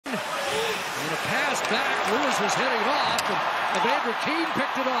back. Lewis was heading off, and Evander Kane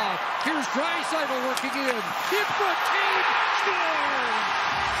picked it off. Here's Draisaitl working in. In front, Kane scores!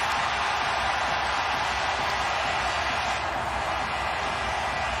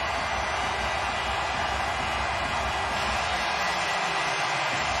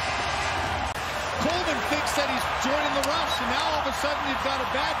 Thinks that he's joining the rush, and now all of a sudden you've got a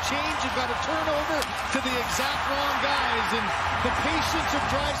bad change, you've got a turnover to the exact wrong guys, and the patience of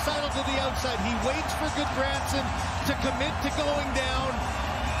Draisaitl to the outside. He waits for Goodbranson to commit to going down.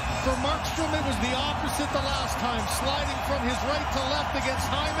 For Markstrom, it was the opposite the last time, sliding from his right to left against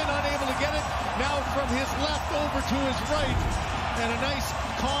Hyman, unable to get it. Now from his left over to his right, and a nice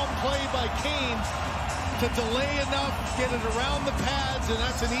calm play by Kane to delay enough, get it around the pads, and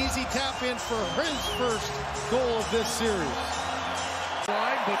that's an easy tap in for his first goal of this series.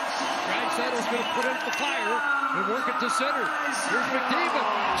 Line, but Draisaitl's going to put it at the fire and work it to center. Here's McDavid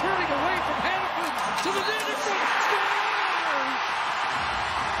turning away from Hanifin to the net in front. Scores!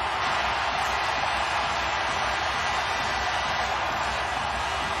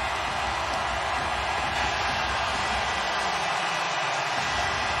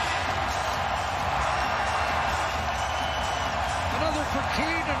 For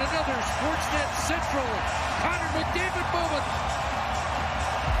Kane and another Sportsnet Central. Connor McDavid moment.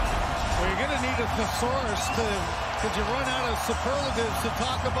 Well, you're going to need a thesaurus because you run out of superlatives to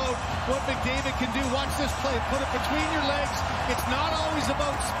talk about what McDavid can do. Watch this play. Put it between your legs. It's not always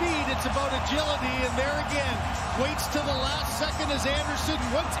about speed. It's about agility. And there again, waits till the last second as Anderson.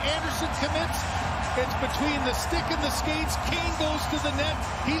 Once Anderson commits, it's between the stick and the skates. Kane goes to the net.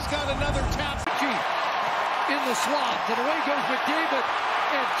 He's got another tap. In the slot, and away goes McDavid,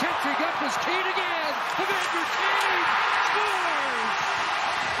 and catching up is Kane again. Evander Kane scores!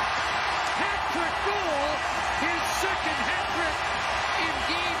 Hat-trick goal, his second hat-trick in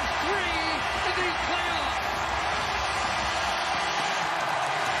Game 3 of these playoffs.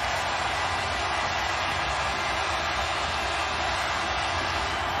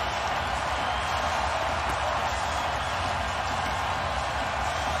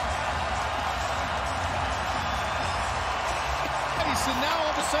 And now all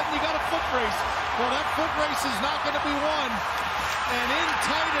of a sudden you got a foot race. Well, that foot race is not going to be won. And in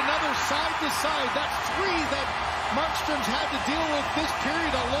tight, another side to side. That's three that Markstrom's had to deal with this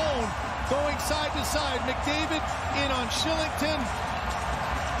period alone. Going side to side. McDavid in on Shillington.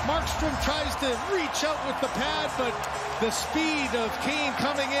 Markstrom tries to reach out with the pad, but the speed of Kane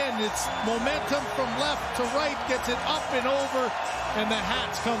coming in, it's momentum from left to right, gets it up and over, and the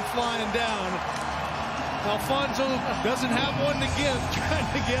hats come flying down. Alfonso doesn't have one to give, trying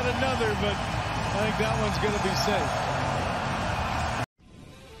to get another, but I think that one's going to be safe.